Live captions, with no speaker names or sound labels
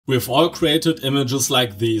We've all created images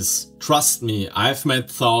like these. Trust me, I've made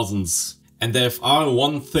thousands. And they've all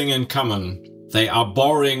one thing in common. They are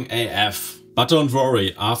boring AF. But don't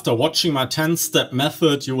worry, after watching my 10-step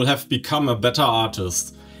method you will have become a better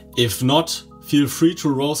artist. If not, feel free to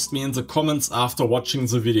roast me in the comments after watching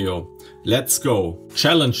the video. Let's go.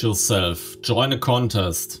 Challenge yourself. Join a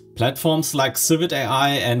contest. Platforms like Civit AI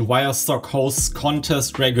and Wirestock host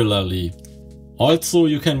contests regularly. Also,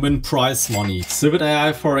 you can win prize money. Civit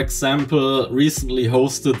AI, for example, recently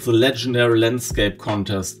hosted the legendary landscape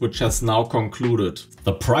contest, which has now concluded.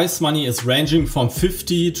 The prize money is ranging from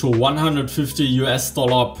 50 to 150 US$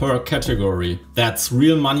 per category. That's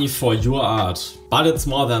real money for your art. But it's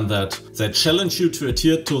more than that. They challenge you to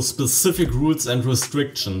adhere to specific rules and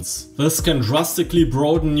restrictions. This can drastically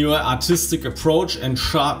broaden your artistic approach and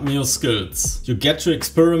sharpen your skills. You get to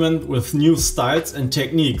experiment with new styles and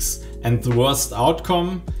techniques, and the worst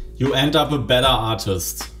outcome, you end up a better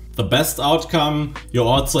artist. The best outcome, you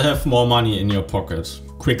also have more money in your pocket.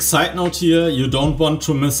 Quick side note here, you don't want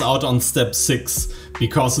to miss out on step 6,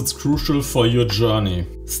 because it's crucial for your journey.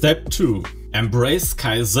 Step 2. Embrace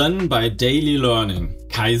Kaizen by daily learning.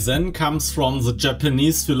 Kaizen comes from the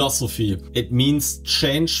Japanese philosophy. It means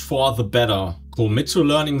change for the better. Commit to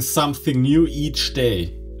learning something new each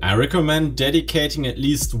day. I recommend dedicating at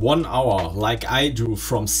least 1 hour, like I do,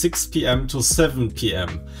 from 6 PM to 7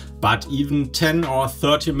 PM. But even 10 or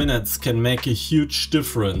 30 minutes can make a huge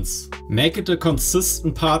difference. Make it a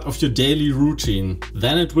consistent part of your daily routine,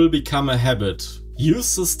 then it will become a habit.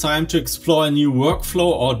 Use this time to explore a new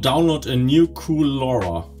workflow or download a new cool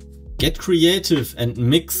lore. Get creative and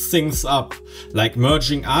mix things up, like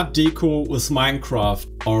merging Art Deco with Minecraft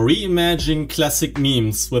or reimagining classic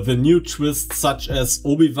memes with a new twist such as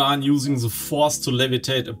Obi-Wan using the Force to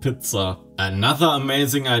levitate a pizza. Another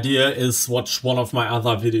amazing idea is watch one of my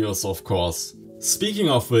other videos, of course. Speaking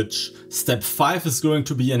of which, step 5 is going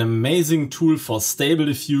to be an amazing tool for Stable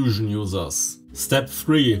Diffusion users. Step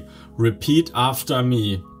 3. Repeat after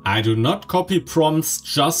me. I do not copy prompts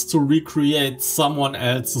just to recreate someone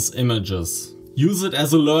else's images. Use it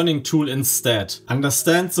as a learning tool instead.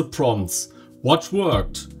 Understand the prompts. What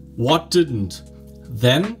worked? What didn't?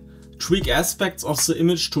 Then tweak aspects of the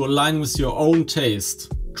image to align with your own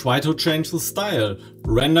taste. Try to change the style,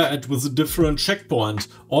 render it with a different checkpoint,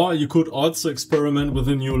 or you could also experiment with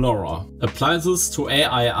a new lore. Apply this to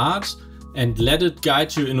AI art and let it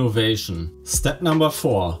guide your innovation. Step number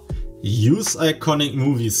 4. Use iconic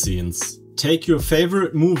movie scenes. Take your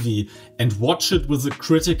favorite movie and watch it with a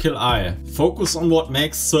critical eye. Focus on what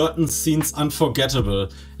makes certain scenes unforgettable.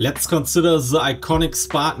 Let's consider the iconic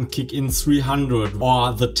Spartan kick in 300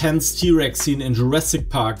 or the tense T-Rex scene in Jurassic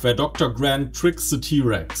Park where Dr. Grant tricks the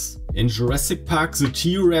T-Rex. In Jurassic Park, the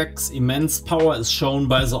T-Rex immense power is shown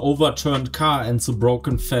by the overturned car and the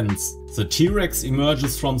broken fence. The T-Rex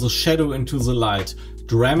emerges from the shadow into the light,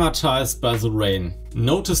 dramatized by the rain.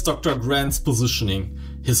 Notice Dr. Grant's positioning,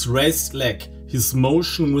 his raised leg, his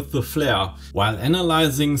motion with the flare. While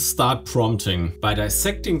analyzing, start prompting. By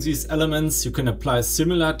dissecting these elements, you can apply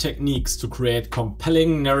similar techniques to create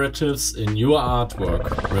compelling narratives in your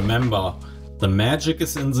artwork. Remember, the magic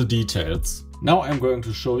is in the details. Now I'm going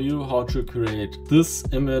to show you how to create this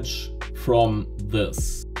image from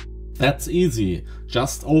this. That's easy.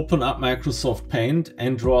 Just open up Microsoft Paint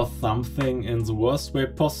and draw something in the worst way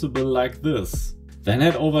possible like this. Then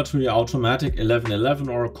head over to your automatic 1111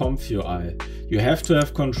 or ComfUI. You have to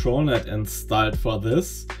have ControlNet installed for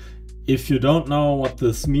this. If you don't know what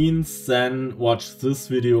this means, then watch this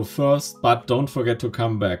video first, but don't forget to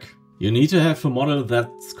come back. You need to have a model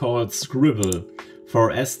that's called Scribble.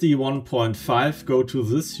 For SD 1.5, go to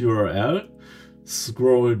this URL,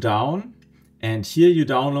 scroll down, and here you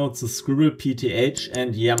download the Scribble PTH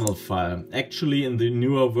and YAML file. Actually, in the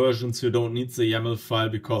newer versions you don't need the YAML file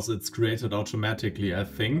because it's created automatically, I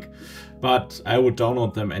think. But I would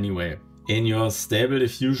download them anyway. In your Stable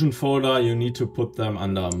Diffusion folder you need to put them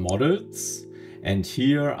under Models and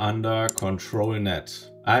here under ControlNet.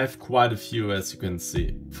 I have quite a few, as you can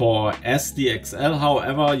see. For SDXL,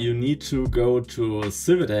 however, you need to go to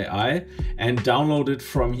Civit AI and download it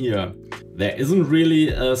from here. There isn't really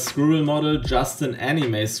a scribble model, just an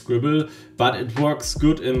anime scribble, but it works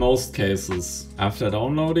good in most cases. After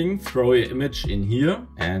downloading, throw your image in here,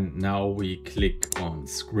 and now we click on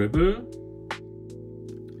Scribble.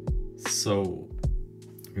 So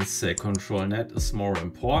let's say ControlNet is more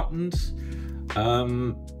important.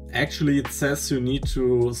 Actually, it says you need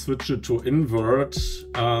to switch it to invert,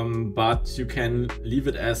 but you can leave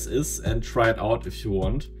it as is and try it out if you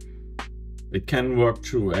want. It can work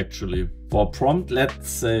too, actually. For prompt, let's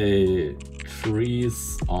say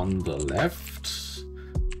trees on the left,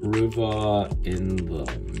 river in the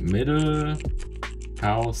middle,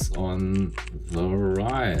 house on the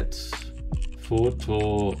right.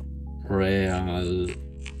 Photo realistic.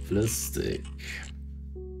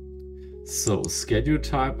 So schedule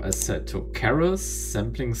type I set to keras,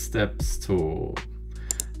 sampling steps to,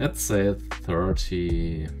 let's say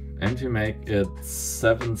 30, and we make it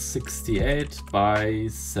 768 by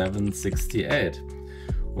 768.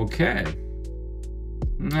 Okay,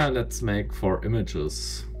 now let's make 4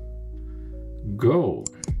 images. Go.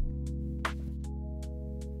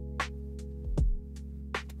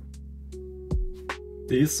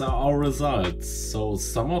 These are our results, so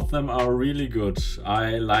some of them are really good.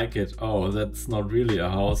 I like it. Oh, that's not really a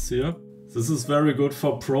house here. This is very good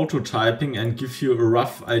for prototyping and give you a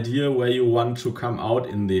rough idea where you want to come out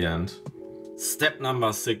in the end. Step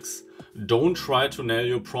number 6. Don't try to nail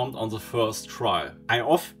your prompt on the first try. I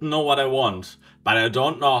often know what I want, but I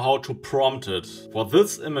don't know how to prompt it. For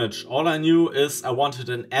this image, all I knew is I wanted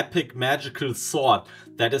an epic magical sword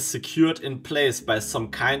that is secured in place by some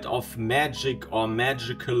kind of magic or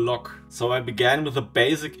magical lock. So I began with a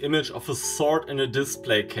basic image of a sword in a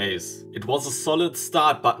display case. It was a solid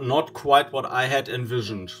start, but not quite what I had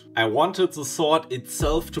envisioned. I wanted the sword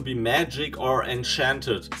itself to be magic or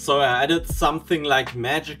enchanted, so I added something like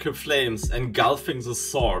magical flames engulfing the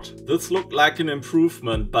sword. This looked like an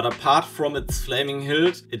improvement, but apart from its flaming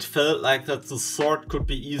hilt, it felt like that the sword could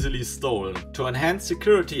be easily stolen. To enhance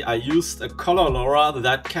security, I used a color LoRa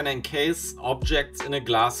that can encase objects in a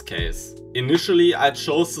glass case. Initially, I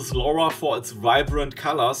chose this LoRa for its vibrant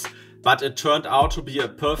colors, but it turned out to be a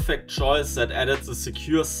perfect choice that added the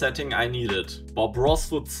secure setting I needed. Bob Ross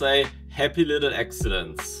would say, happy little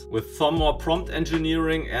accidents. With some more prompt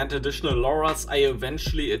engineering and additional LoRa's, I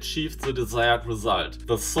eventually achieved the desired result.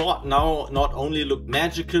 The sword now not only looked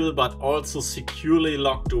magical, but also securely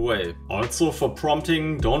locked away. Also for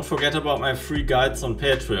prompting, don't forget about my free guides on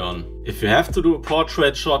Patreon. If you have to do a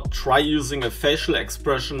portrait shot, try using a facial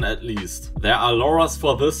expression at least. There are LoRa's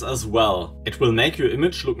for this as well. It will make your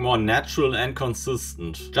image look more natural and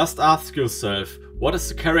consistent. Just ask yourself, what is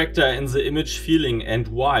the character in the image feeling and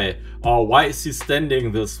why? Or why is he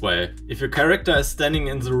standing this way? If your character is standing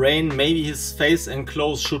in the rain, maybe his face and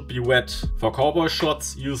clothes should be wet. For cowboy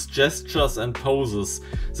shots, use gestures and poses.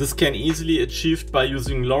 This can easily achieved by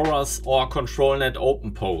using LoRa's or ControlNet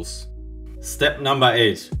Open Pose. Step number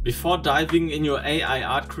 8. Before diving in your AI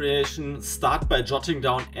art creation, start by jotting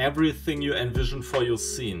down everything you envision for your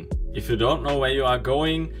scene. If you don't know where you are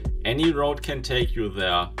going, any road can take you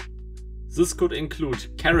there. This could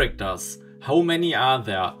include characters. How many are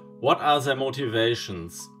there? What are their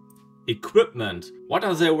motivations? Equipment. What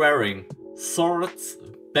are they wearing? Swords,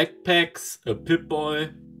 backpacks, a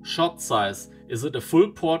Pip-Boy. Shot size. Is it a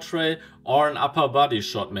full portrait or an upper body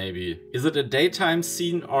shot maybe? Is it a daytime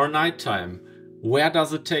scene or nighttime? Where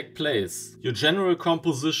does it take place? Your general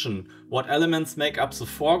composition. What elements make up the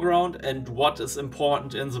foreground and what is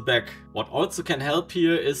important in the back. What also can help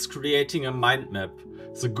here is creating a mind map.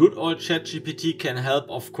 The good old ChatGPT can help,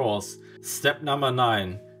 of course. Step number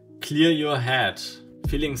 9. Clear your head.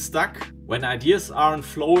 Feeling stuck? When ideas aren't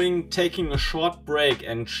flowing, taking a short break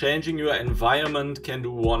and changing your environment can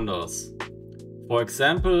do wonders. For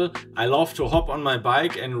example, I love to hop on my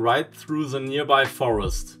bike and ride through the nearby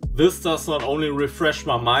forest. This does not only refresh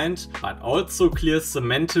my mind, but also clears the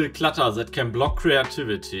mental clutter that can block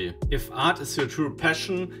creativity. If art is your true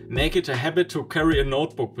passion, make it a habit to carry a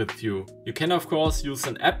notebook with you. You can of course use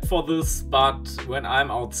an app for this, but when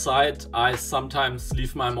I'm outside, I sometimes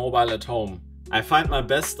leave my mobile at home. I find my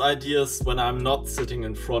best ideas when I'm not sitting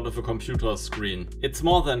in front of a computer screen. It's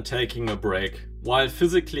more than taking a break. While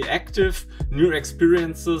physically active, new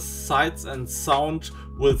experiences, sights and sound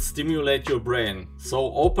will stimulate your brain.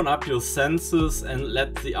 So open up your senses and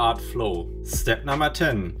let the art flow. Step number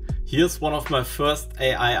 10. Here's one of my first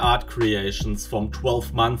AI art creations from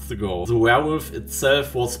 12 months ago. The werewolf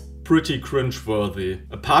itself was pretty cringe-worthy.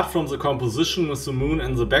 Apart from the composition with the moon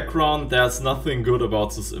in the background, there's nothing good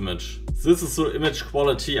about this image. This is the image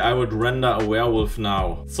quality I would render a werewolf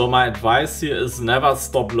now. So my advice here is never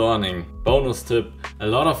stop learning. Bonus tip, a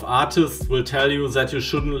lot of artists will tell you that you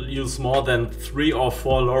shouldn't use more than 3 or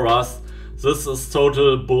 4 LoRa's. This is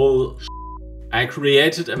total bull. I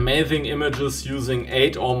created amazing images using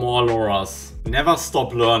 8 or more LoRa's. Never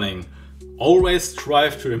stop learning. Always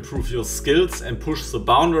strive to improve your skills and push the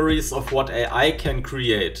boundaries of what AI can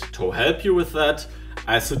create. To help you with that,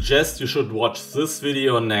 I suggest you should watch this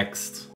video next.